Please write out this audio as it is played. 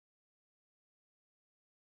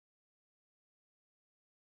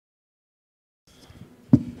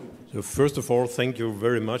So first of all, thank you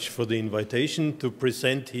very much for the invitation to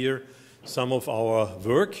present here some of our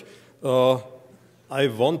work. I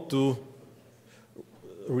want to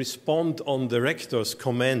respond on the rector's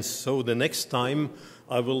comments. So the next time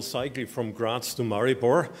I will cycle from Graz to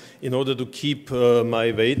Maribor in order to keep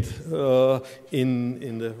my weight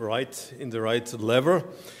in the right level.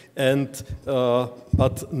 And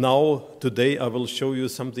but now today I will show you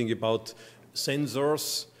something about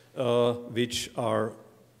sensors which are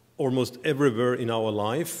almost everywhere in our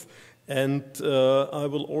life, and I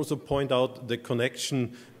will also point out the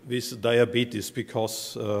connection with diabetes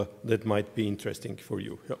because that might be interesting for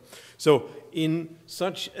you. Yeah. So in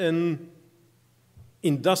such an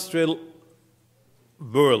industrial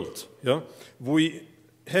world, yeah, we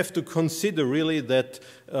have to consider really that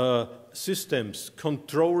systems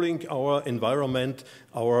controlling our environment,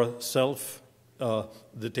 ourself,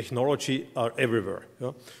 the technology are everywhere.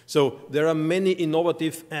 Yeah? So there are many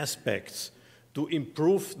innovative aspects to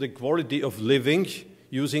improve the quality of living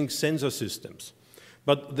using sensor systems.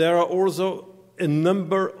 But there are also a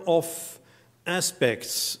number of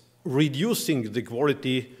aspects reducing the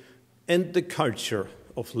quality and the culture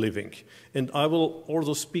of living. And I will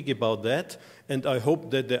also speak about that, and I hope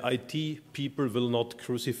that the IT people will not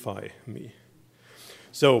crucify me.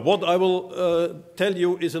 So what I will tell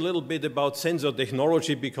you is a little bit about sensor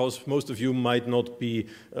technology, because most of you might not be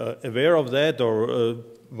aware of that or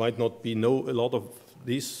might not know a lot of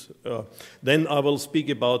this. Then I will speak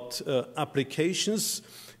about applications,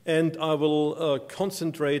 and I will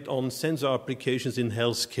concentrate on sensor applications in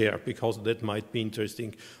healthcare, because that might be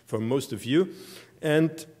interesting for most of you.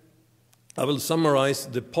 And I will summarize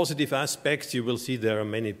the positive aspects. You will see there are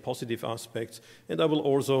many positive aspects, and I will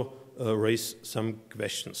also raise some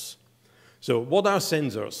questions. So what are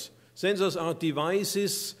sensors? Sensors are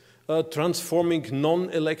devices transforming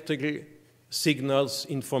non-electrical signals,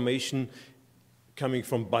 information coming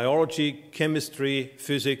from biology, chemistry,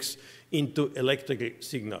 physics, into electrical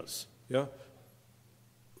signals. Yeah?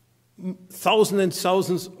 Thousands and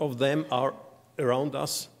thousands of them are around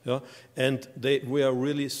us, yeah? And we are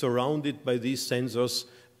really surrounded by these sensors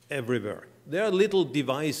everywhere. They are little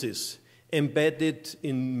devices embedded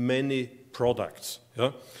in many products,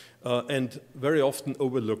 yeah? And very often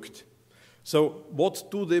overlooked. So what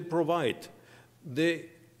do they provide? They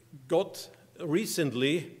got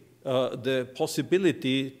recently the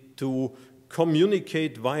possibility to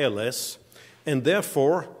communicate wireless, and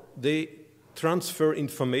therefore they transfer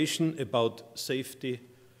information about safety,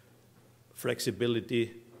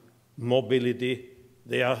 flexibility, mobility.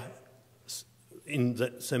 They are in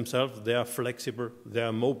themselves, they are flexible, they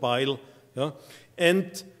are mobile. Yeah?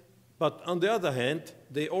 But on the other hand,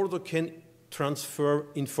 they also can transfer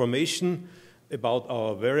information about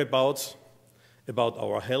our whereabouts, about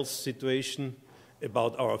our health situation,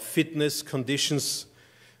 about our fitness conditions.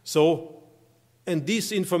 So, and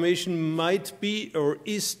this information might be or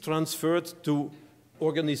is transferred to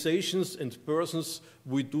organizations and persons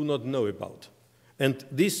we do not know about. And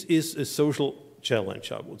this is a social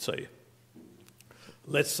challenge, I would say.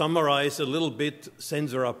 Let's summarize a little bit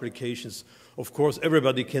sensor applications. Of course,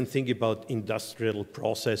 everybody can think about industrial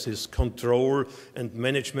processes, control and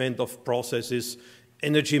management of processes.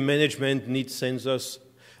 Energy management needs sensors.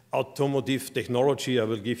 Automotive technology, I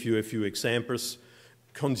will give you a few examples.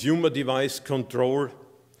 Consumer device control,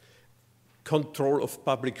 control of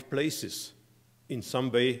public places, in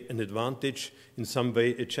some way an advantage, in some way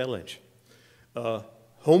a challenge.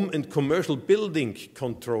 Home and commercial building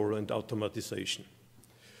control and automatization.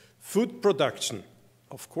 Food production,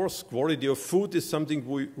 of course, quality of food is something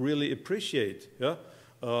we really appreciate. Yeah?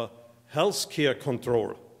 Healthcare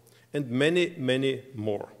control, and many, many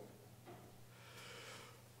more.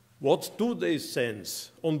 What do they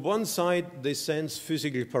sense? On one side, they sense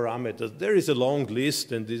physical parameters. There is a long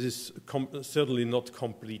list, and this is certainly not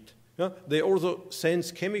complete. Yeah? They also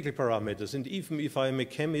sense chemical parameters, and even if I'm a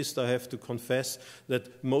chemist, I have to confess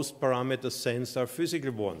that most parameters sensed are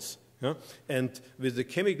physical ones. Yeah? And with the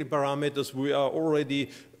chemical parameters, we are already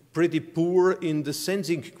pretty poor in the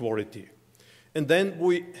sensing quality. And then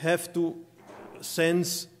we have to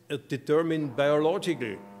sense and determine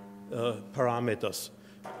biological parameters.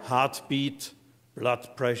 Heartbeat,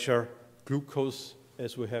 blood pressure, glucose,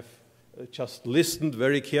 as we have just listened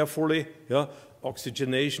very carefully, yeah?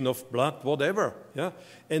 Oxygenation of blood, whatever. Yeah?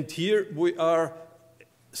 And here we are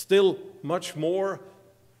still much more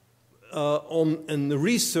on a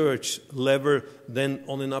research level than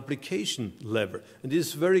on an application level. And it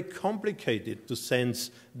is very complicated to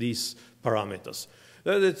sense these parameters.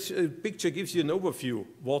 That picture gives you an overview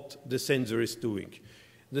what the sensor is doing.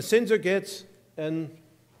 The sensor gets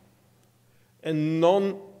a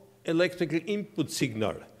non electrical input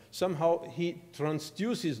signal. Somehow he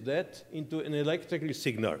transduces that into an electrical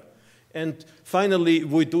signal. And finally,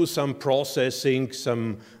 we do some processing,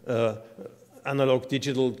 some analog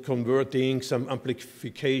digital converting, some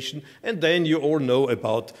amplification, and then you all know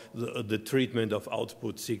about the treatment of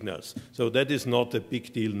output signals. So that is not a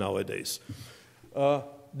big deal nowadays.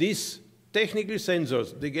 These technical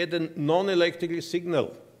sensors, they get a non-electrical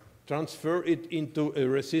signal, transfer it into a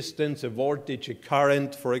resistance, a voltage, a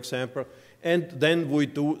current, for example, and then we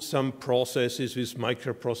do some processes with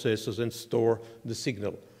microprocessors and store the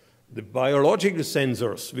signal. The biological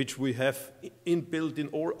sensors, which we have inbuilt in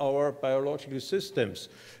all our biological systems,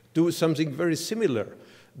 do something very similar.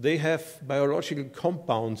 They have biological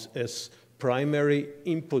compounds as primary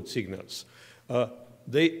input signals.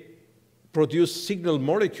 They produce signal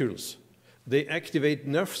molecules. They activate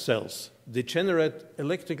nerve cells. They generate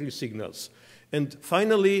electrical signals. And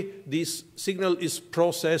finally, this signal is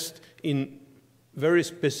processed in very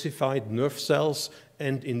specified nerve cells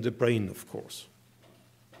and in the brain, of course.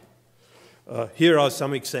 Here are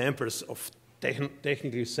some examples of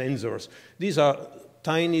technical sensors. These are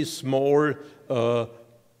tiny, small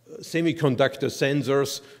semiconductor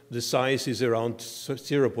sensors. The size is around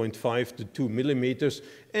 0.5 to 2 millimeters,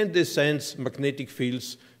 and they sense magnetic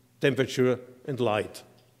fields, temperature, and light.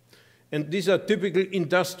 And these are typical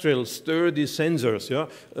industrial, sturdy sensors, yeah,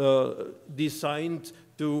 designed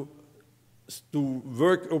to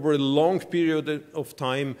work over a long period of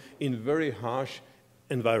time in very harsh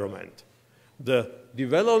environment. The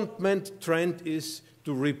development trend is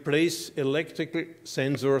to replace electrical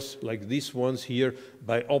sensors like these ones here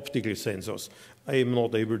by optical sensors. I am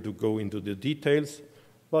not able to go into the details,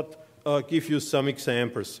 but give you some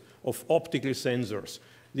examples of optical sensors.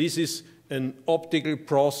 This is an optical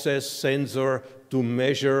process sensor to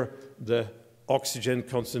measure the oxygen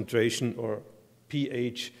concentration or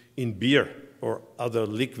pH in beer or other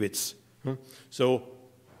liquids. So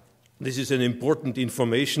this is an important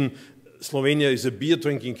information. Slovenia is a beer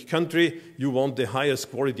drinking country. You want the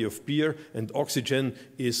highest quality of beer, and oxygen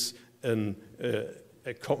is a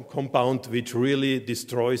compound which really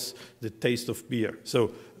destroys the taste of beer.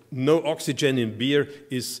 So no oxygen in beer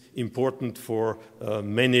is important for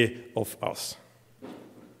many of us.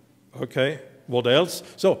 Okay, what else?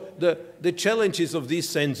 So the challenges of these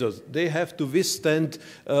sensors, they have to withstand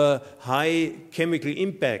high chemical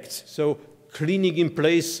impacts. So cleaning in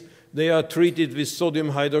place, they are treated with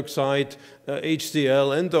sodium hydroxide,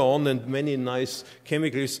 HCl, and so on, and many nice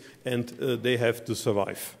chemicals, and they have to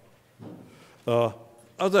survive.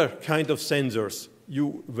 Other kind of sensors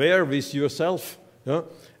you wear with yourself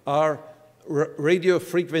are radio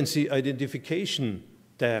frequency identification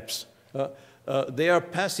tabs. They are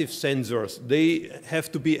passive sensors. They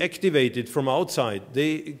have to be activated from outside.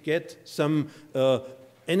 They get some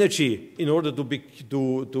energy in order to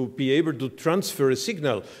be able to transfer a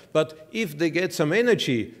signal. But if they get some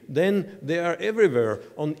energy, then they are everywhere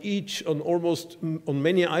on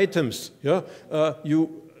many items. Yeah?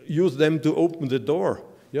 You use them to open the door.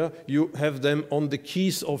 Yeah? You have them on the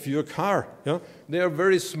keys of your car. Yeah? They are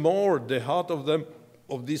very small. The heart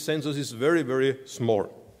of these sensors is very, very small.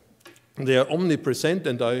 They are omnipresent,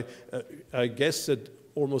 and I guess that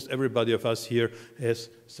almost everybody of us here has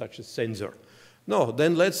such a sensor. Now,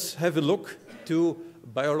 then let's have a look to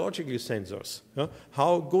biological sensors.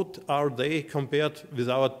 How good are they compared with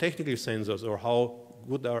our technical sensors, or how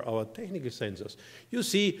good are our technical sensors? You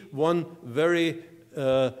see one very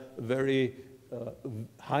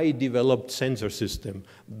high developed sensor system,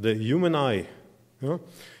 the human eye.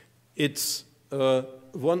 It's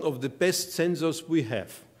one of the best sensors we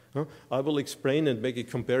have. I will explain and make a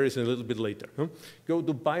comparison a little bit later. Go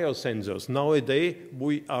to biosensors. Nowadays,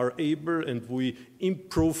 we are able, and we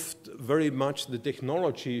improved very much the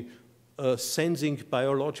technology sensing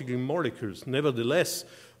biological molecules. Nevertheless,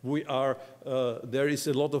 there is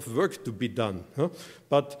a lot of work to be done.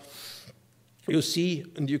 But you see,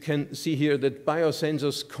 and you can see here, that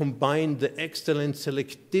biosensors combine the excellent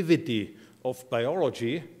selectivity of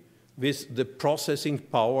biology with the processing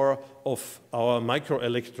power of our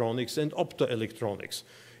microelectronics and optoelectronics.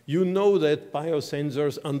 You know that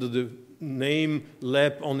biosensors, under the name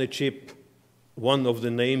lab on a chip, one of the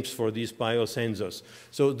names for these biosensors.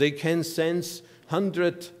 So they can sense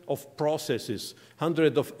hundreds of processes,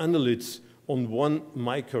 hundreds of analytes on one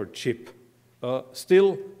microchip.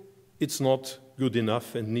 Still, it's not good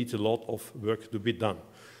enough and needs a lot of work to be done.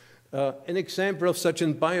 An example of such a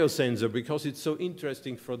biosensor, because it's so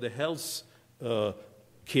interesting for the health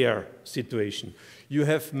care situation. You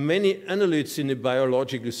have many analytes in a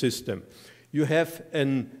biological system. You have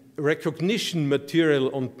an recognition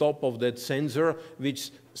material on top of that sensor,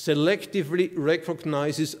 which selectively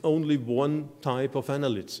recognizes only one type of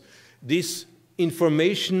annelids. This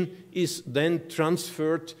information is then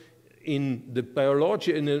transferred in the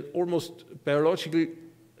biology, in an almost biological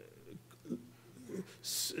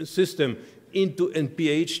system, into a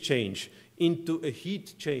pH change, into a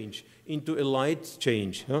heat change, into a light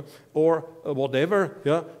change, or whatever,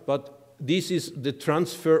 but this is the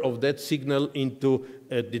transfer of that signal into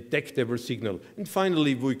a detectable signal. And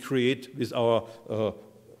finally, we create with our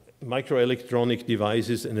microelectronic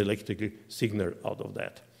devices an electrical signal out of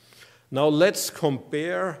that. Now let's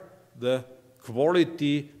compare the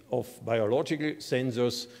quality of biological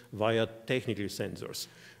sensors via technical sensors.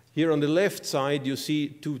 Here on the left side, you see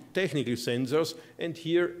two technical sensors, and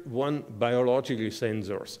here one biological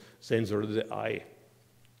sensor of the eye.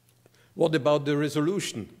 What about the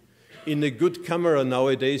resolution? In a good camera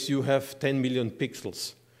nowadays, you have 10 million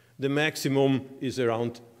pixels. The maximum is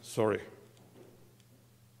around,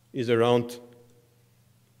 is around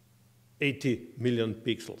 80 million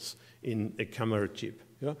pixels in a camera chip.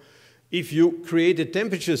 If you create a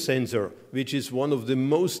temperature sensor, which is one of the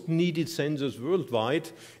most needed sensors worldwide,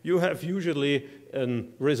 you have usually a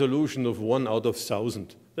resolution of 1 out of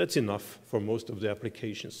 1,000. That's enough for most of the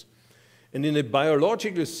applications. And in a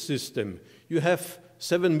biological system, you have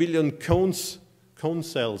 7 million cone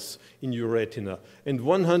cells in your retina and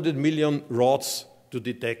 100 million rods to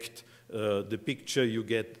detect the picture you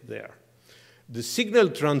get there. The signal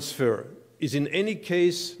transfer is in any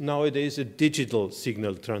case nowadays a digital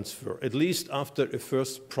signal transfer, at least after a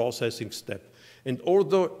first processing step. And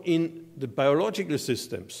although in the biological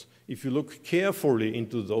systems, if you look carefully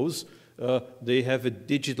into those, they have a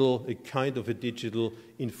kind of a digital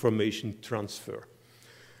information transfer.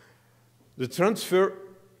 The transfer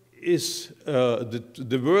is,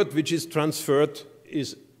 the word which is transferred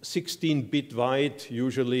is 16-bit wide,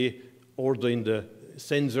 usually, although in the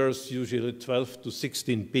sensors, usually 12 to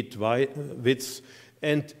 16-bit widths.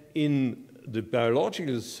 And in the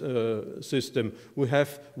biological system, we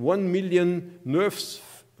have 1 million nerve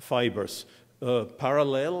fibers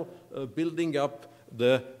parallel building up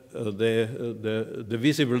the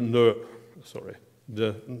visible nerve,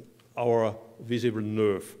 our visible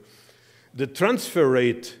nerve. The transfer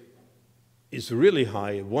rate is really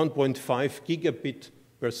high, 1.5 gigabit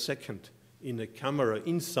per second in a camera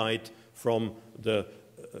inside from the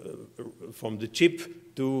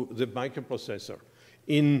chip to the microprocessor.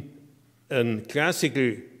 In a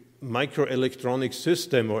classical microelectronic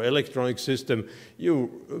system or electronic system,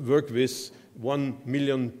 you work with 1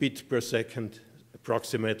 million bit per second,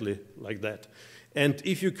 approximately like that. And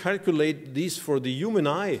if you calculate this for the human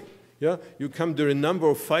eye, you come to a number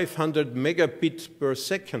of 500 megabits per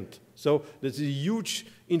second. So that's a huge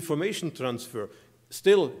information transfer.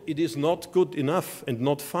 Still, it is not good enough and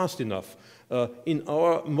not fast enough. In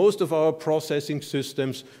most of our processing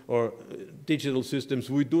systems or digital systems,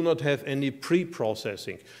 we do not have any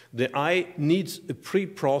pre-processing. The eye needs a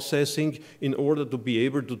pre-processing in order to be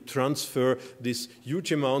able to transfer this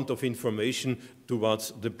huge amount of information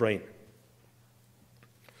towards the brain.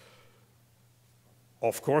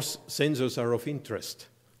 Of course, sensors are of interest,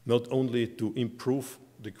 not only to improve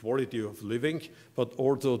the quality of living, but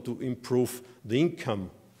also to improve the income.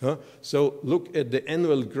 So look at the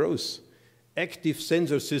annual growth. Active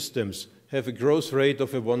sensor systems have a growth rate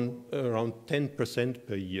of around 10%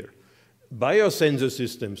 per year. Biosensor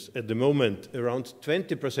systems, at the moment, around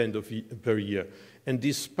 20% per year. And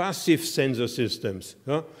these passive sensor systems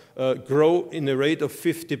grow in a rate of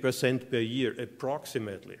 50% per year,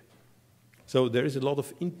 approximately. So there is a lot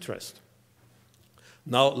of interest.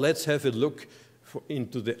 Now let's have a look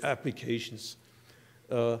into the applications.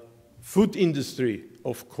 Food industry,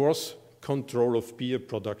 of course, control of beer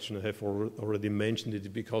production. I have already mentioned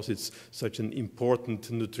it because it's such an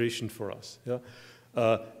important nutrition for us.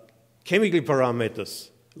 Chemical parameters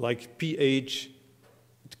like pH,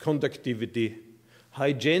 conductivity,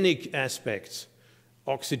 hygienic aspects,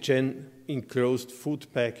 oxygen enclosed food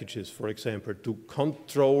packages, for example, to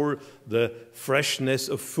control the freshness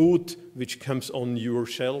of food which comes on your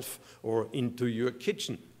shelf or into your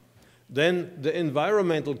kitchen. Then the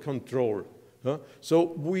environmental control.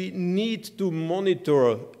 So we need to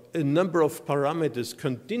monitor a number of parameters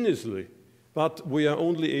continuously, but we are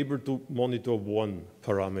only able to monitor one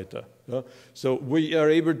parameter. So we are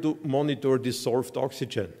able to monitor dissolved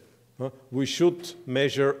oxygen. We should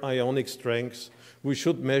measure ionic strength. We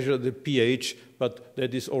should measure the pH, but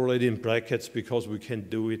that is already in brackets because we can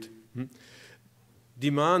do it.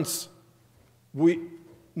 Demands. We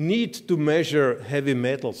need to measure heavy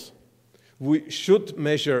metals. We should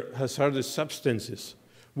measure hazardous substances.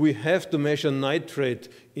 We have to measure nitrate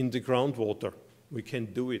in the groundwater. We can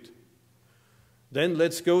do it. Then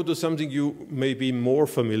let's go to something you may be more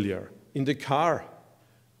familiar. In the car,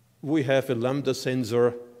 we have a lambda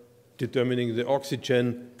sensor determining the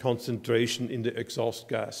oxygen concentration in the exhaust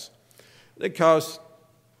gas. The cars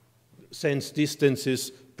sense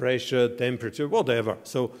distances, pressure, temperature, whatever.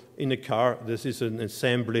 So in a car, this is an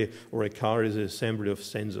assembly, or a car is an assembly of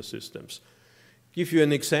sensor systems. Give you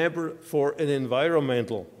an example for an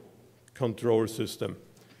environmental control system.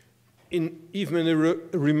 Even in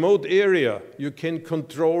a remote area, you can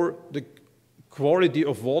control the quality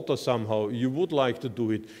of water somehow. You would like to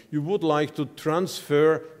do it. You would like to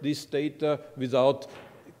transfer this data without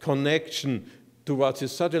connection towards a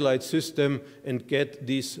satellite system and get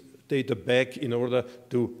this data back in order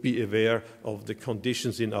to be aware of the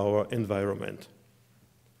conditions in our environment.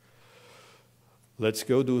 Let's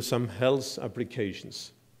go to some health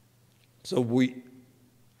applications. So we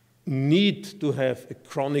need to have a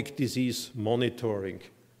chronic disease monitoring.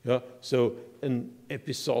 Yeah? So an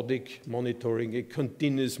episodic monitoring, a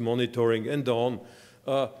continuous monitoring, and on.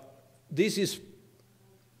 This is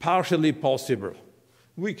partially possible.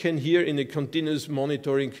 We can here in a continuous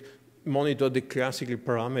monitoring monitor the classical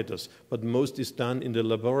parameters, but most is done in the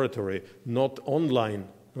laboratory, not online.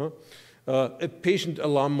 A patient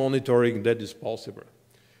alarm monitoring, that is possible.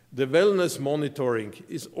 The wellness monitoring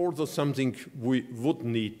is also something we would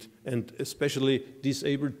need, and especially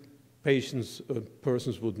disabled patients,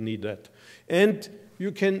 persons would need that. And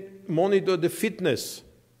you can monitor the fitness.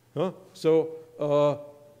 So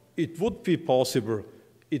it would be possible.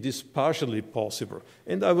 It is partially possible.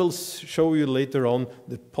 And I will show you later on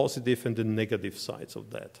the positive and the negative sides of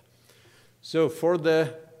that. So for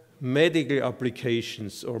the medical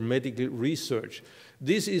applications or medical research,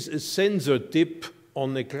 this is a sensor tip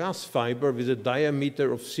on a glass fiber with a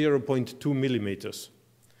diameter of 0.2 millimeters.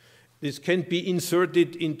 This can be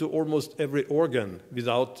inserted into almost every organ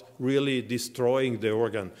without really destroying the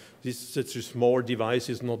organ. Such a small device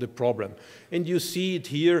is not a problem. And you see it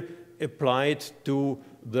here applied to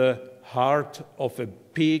the heart of a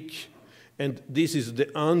pig, and this is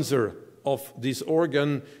the answer of this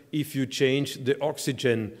organ if you change the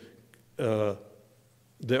oxygen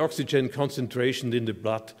concentration in the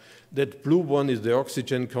blood. That blue one is the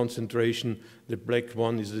oxygen concentration, the black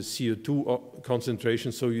one is the CO2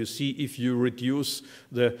 concentration. So you see if you reduce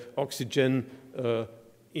the oxygen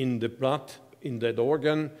in the blood, in that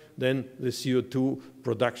organ, then the CO2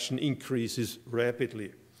 production increases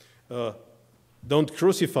rapidly. Don't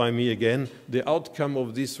crucify me again. The outcome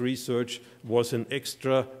of this research was an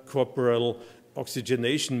extracorporeal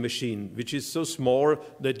oxygenation machine, which is so small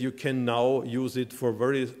that you can now use it for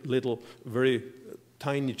very little, very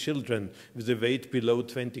tiny children with a weight below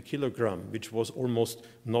 20 kilograms, which was almost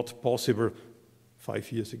not possible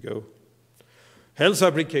 5 years ago. Health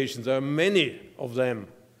applications, there are many of them,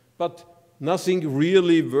 but nothing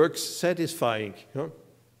really works satisfying.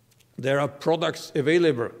 There are products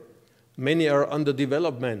available. Many are under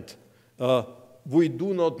development. We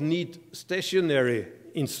do not need stationary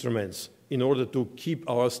instruments in order to keep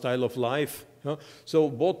our style of life. So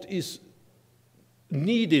what is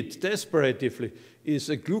needed desperately is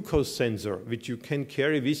a glucose sensor, which you can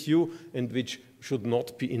carry with you and which should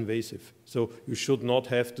not be invasive. So you should not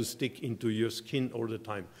have to stick into your skin all the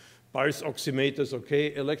time. Pulse oximeters,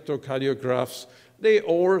 okay, electrocardiographs, they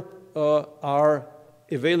all are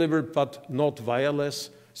available but not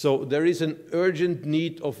wireless. So there is an urgent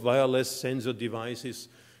need of wireless sensor devices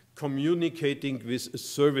communicating with a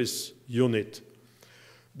service unit.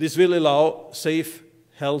 This will allow safe,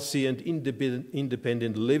 healthy, and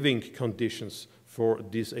independent living conditions for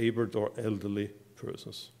disabled or elderly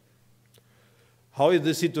persons. How is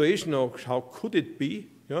the situation, or how could it be?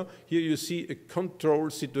 Here you see a control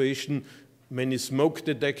situation, many smoke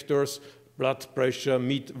detectors, blood pressure,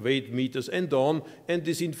 weight meters, and on, and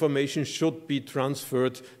this information should be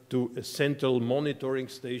transferred to a central monitoring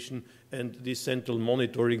station, and this central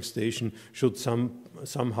monitoring station should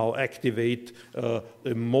somehow activate a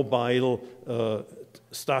mobile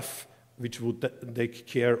staff which would take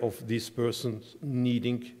care of this person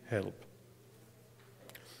needing help.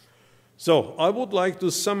 So I would like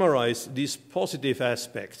to summarize these positive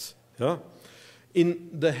aspects. In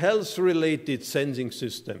the health-related sensing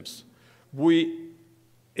systems, we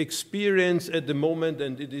experience at the moment,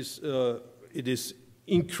 and it is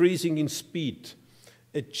increasing in speed,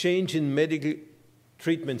 a change in medical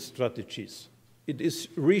treatment strategies. It is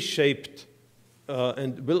reshaped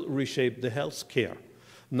and will reshape the health care.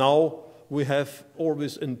 Now we have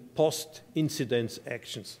always in post-incidence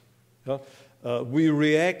actions. We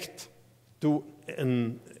react to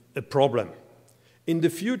a problem, In the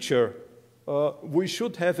future, we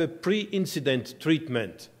should have a pre-incident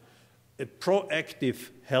treatment, a proactive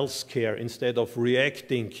health care instead of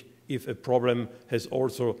reacting if a problem has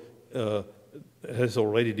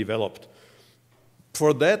already developed.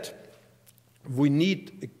 For that, we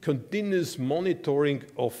need a continuous monitoring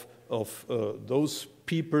of those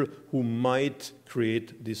people who might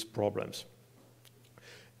create these problems.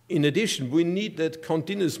 In addition, we need that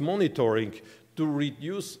continuous monitoring to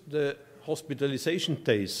reduce the hospitalization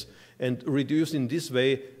days and reduce in this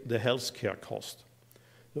way the healthcare cost.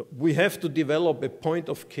 We have to develop a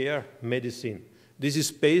point-of-care medicine. This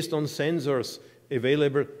is based on sensors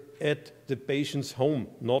available at the patient's home,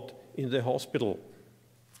 not in the hospital.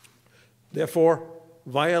 Therefore,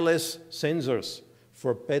 wireless sensors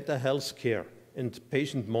for better healthcare and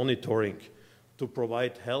patient monitoring to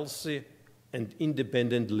provide healthy and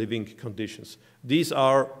independent living conditions. These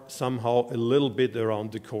are somehow a little bit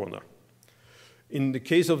around the corner. In the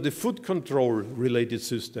case of the food control-related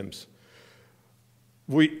systems,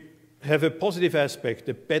 we have a positive aspect,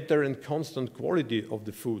 a better and constant quality of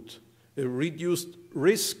the food, a reduced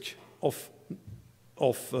risk of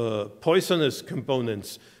poisonous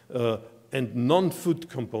components and non-food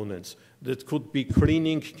components that could be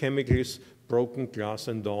cleaning chemicals, broken glass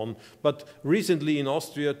and on. But recently in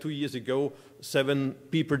Austria, 2 years ago, 7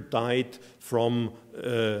 people died from,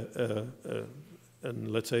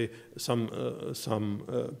 let's say, some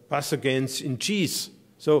pathogens in cheese.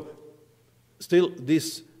 So still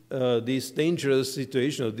this dangerous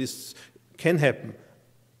situation, this can happen.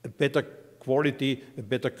 A better quality, a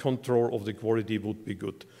better control of the quality would be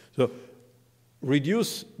good. So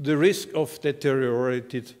reduce the risk of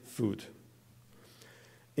deteriorated food.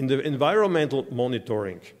 In the environmental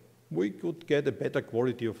monitoring, we could get a better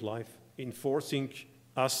quality of life, enforcing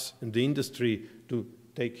us and the industry to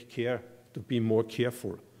take care, to be more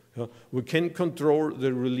careful. We can control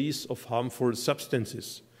the release of harmful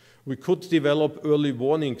substances. We could develop early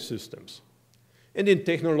warning systems. And in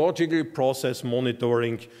technological process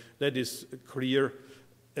monitoring, that is clear,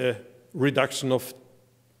 reduction of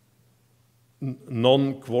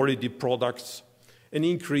non-quality products, an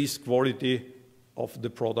increased quality of the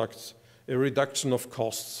products, a reduction of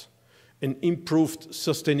costs, an improved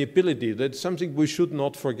sustainability. That's something we should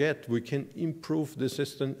not forget. We can improve the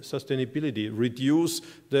sustainability, reduce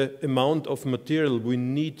the amount of material we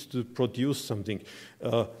need to produce something.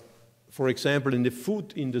 For example, in the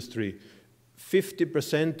food industry,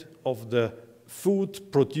 50% of the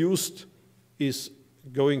food produced is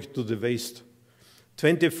going to the waste.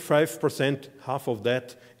 25%, half of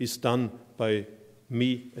that, is done by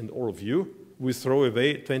me and all of you. We throw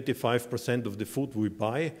away 25% of the food we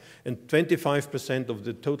buy, and 25% of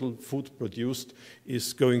the total food produced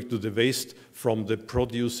is going to the waste from the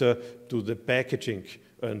producer to the packaging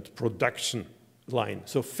and production line.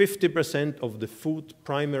 So 50% of the food,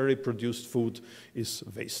 primary produced food, is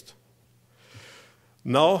waste.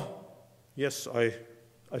 Now, yes, I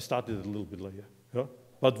started a little bit later, yeah?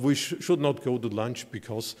 But we should not go to lunch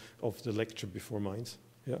because of the lecture before mine.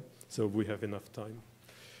 Yeah? So we have enough time.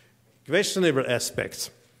 Questionable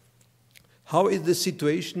aspects. How is the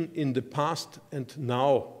situation in the past and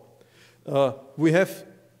now? We have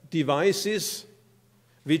devices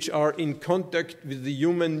which are in contact with the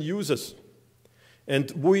human users.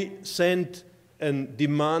 And we send a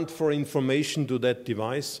demand for information to that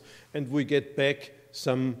device, and we get back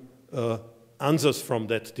some answers from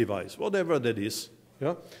that device, whatever that is.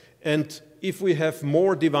 Yeah? And if we have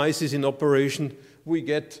more devices in operation, we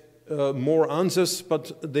get more answers,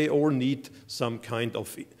 but they all need some kind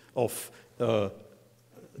of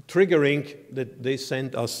triggering that they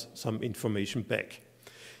send us some information back.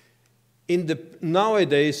 In the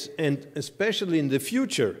nowadays, and especially in the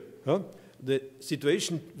future, the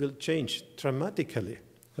situation will change dramatically.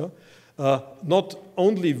 Not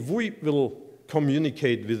only we will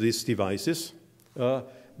communicate with these devices,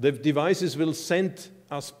 the devices will send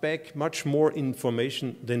us back much more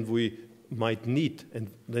information than we might need and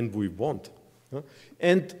than we want.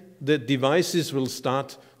 And the devices will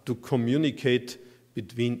start to communicate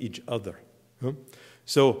between each other.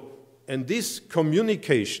 So, and this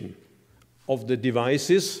communication of the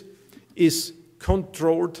devices is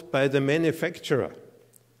controlled by the manufacturer.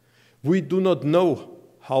 We do not know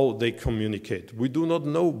how they communicate. We do not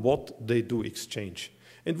know what they do exchange.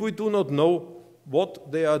 And we do not know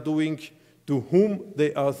what they are doing, to whom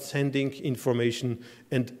they are sending information,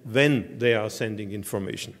 and when they are sending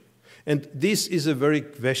information. And this is a very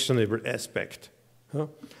questionable aspect.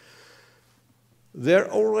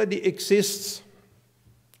 There already exists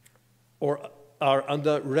or are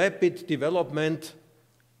under rapid development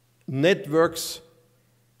networks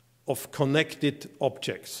of connected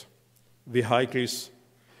objects, vehicles,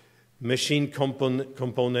 machine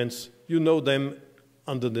components. You know them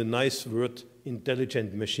under the nice word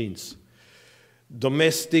intelligent machines.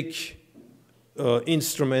 Domestic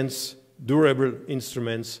instruments, durable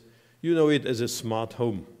instruments. You know it as a smart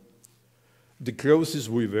home. The clothes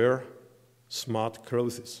we wear, smart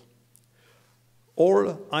clothes.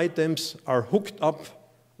 All items are hooked up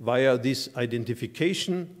via these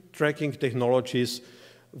identification tracking technologies,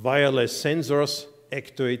 wireless sensors,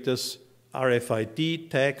 actuators, RFID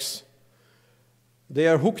tags. They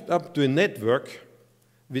are hooked up to a network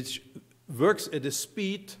which works at a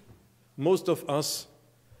speed most of us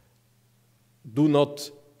do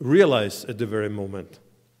not realize at the very moment.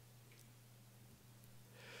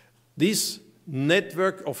 This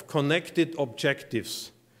network of connected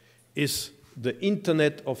objectives is the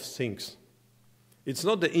Internet of Things. It's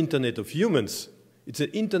not the Internet of humans, it's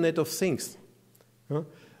the Internet of Things.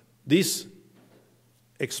 This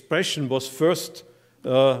expression was first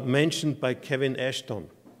mentioned by Kevin Ashton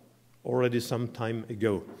already some time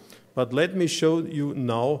ago. But let me show you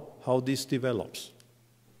now how this develops.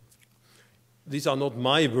 These are not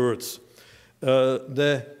my words.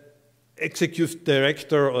 The executive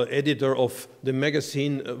director or editor of the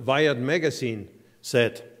magazine, Wired magazine,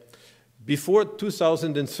 said, before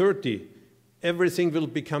 2030, everything will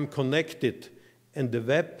become connected and the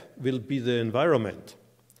web will be the environment.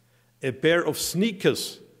 A pair of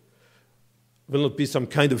sneakers will not be some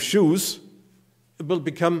kind of shoes, it will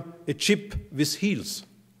become a chip with heels.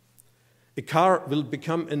 A car will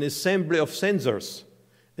become an assembly of sensors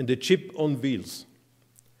and a chip on wheels.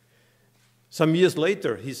 Some years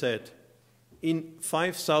later, he said, in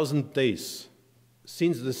 5,000 days,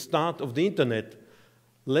 since the start of the internet,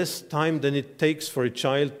 less time than it takes for a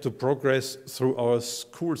child to progress through our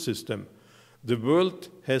school system, the world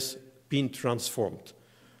has been transformed.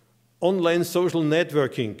 Online social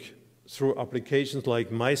networking through applications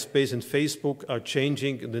like MySpace and Facebook are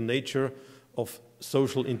changing the nature of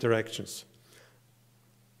social interactions.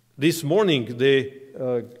 This morning, they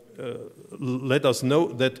let us know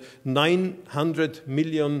that 900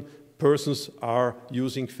 million persons are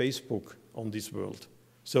using Facebook on this world.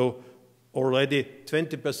 So already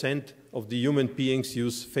 20% of the human beings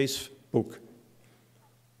use Facebook.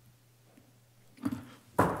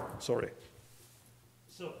 Sorry.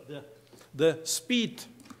 So the speed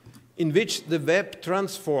in which the web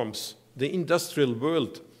transforms the industrial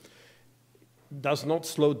world does not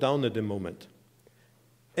slow down at the moment.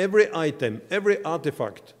 Every item, every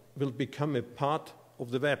artifact will become a part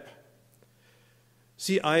of the web.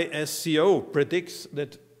 CISCO predicts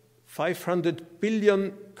that 500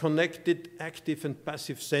 billion connected active and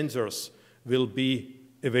passive sensors will be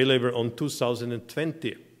available on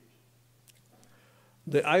 2020.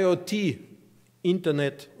 The IoT,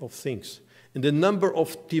 Internet of Things, and the number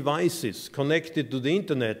of devices connected to the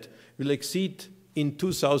Internet will exceed in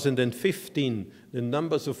 2015 the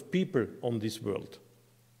numbers of people on this world.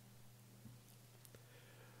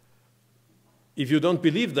 If you don't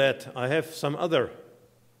believe that, I have some other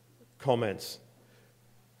comments.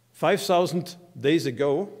 5,000 days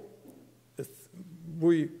ago,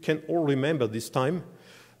 we can all remember this time,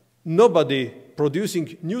 nobody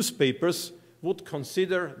producing newspapers would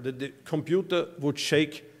consider that the computer would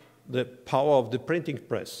shake the power of the printing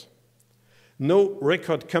press. No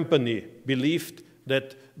record company believed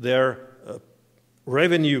that their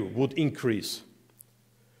revenue would increase.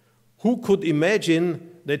 Who could imagine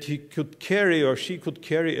that he could carry or she could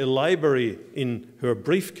carry a library in her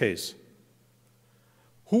briefcase?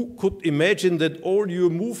 Who could imagine that all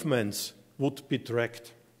your movements would be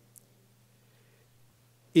tracked?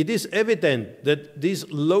 It is evident that this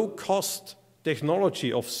low-cost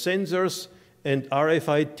technology of sensors and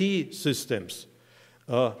RFID systems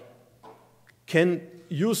can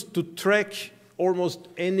use to track almost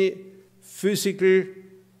any physical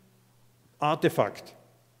artifact.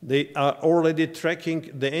 They are already tracking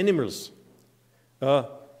the animals.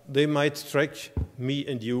 They might track me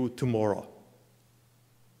and you tomorrow.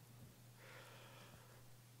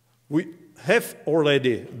 We have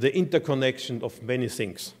already the interconnection of many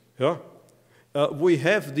things. Yeah? We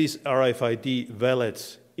have these RFID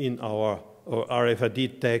wallets in our, or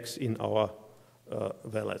RFID tags in our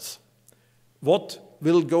wallets. What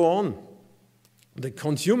will go on? The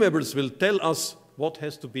consumables will tell us what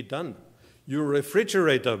has to be done. Your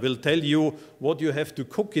refrigerator will tell you what you have to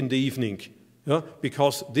cook in the evening, yeah?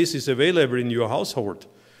 Because this is available in your household.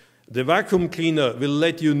 The vacuum cleaner will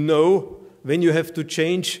let you know when you have to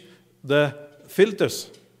change the filters,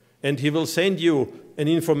 and he will send you an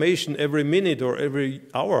information every minute or every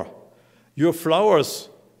hour. Your flowers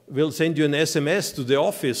will send you an SMS to the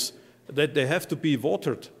office that they have to be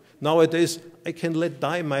watered. Nowadays, I can let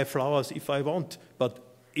die my flowers if I want, but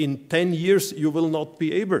in 10 years you will not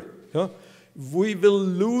be able. Yeah? We will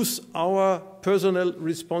lose our personal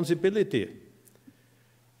responsibility.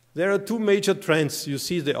 There are two major trends. You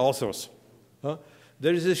see the authors.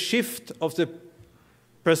 There is a shift of the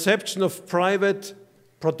perception of private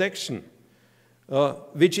protection,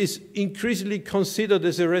 which is increasingly considered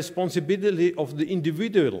as a responsibility of the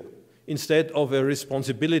individual instead of a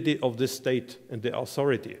responsibility of the state and the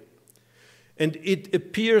authority. And it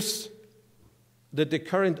appears that the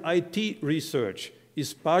current IT research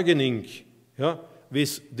is bargaining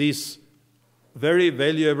with these very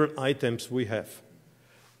valuable items we have.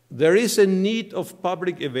 There is a need of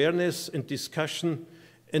public awareness and discussion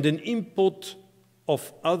and an input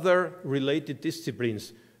of other related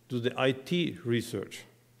disciplines to the IT research.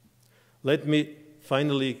 Let me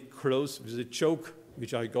finally close with a joke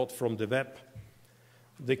which I got from the web.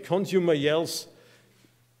 The consumer yells,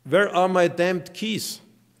 "Where are my damned keys?"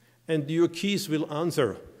 And your keys will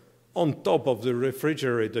answer, "On top of the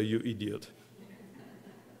refrigerator, you idiot."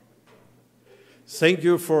 Thank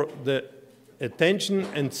you for the attention,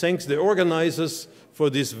 and thanks the organizers for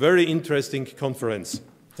this very interesting conference.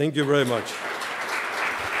 Thank you very much.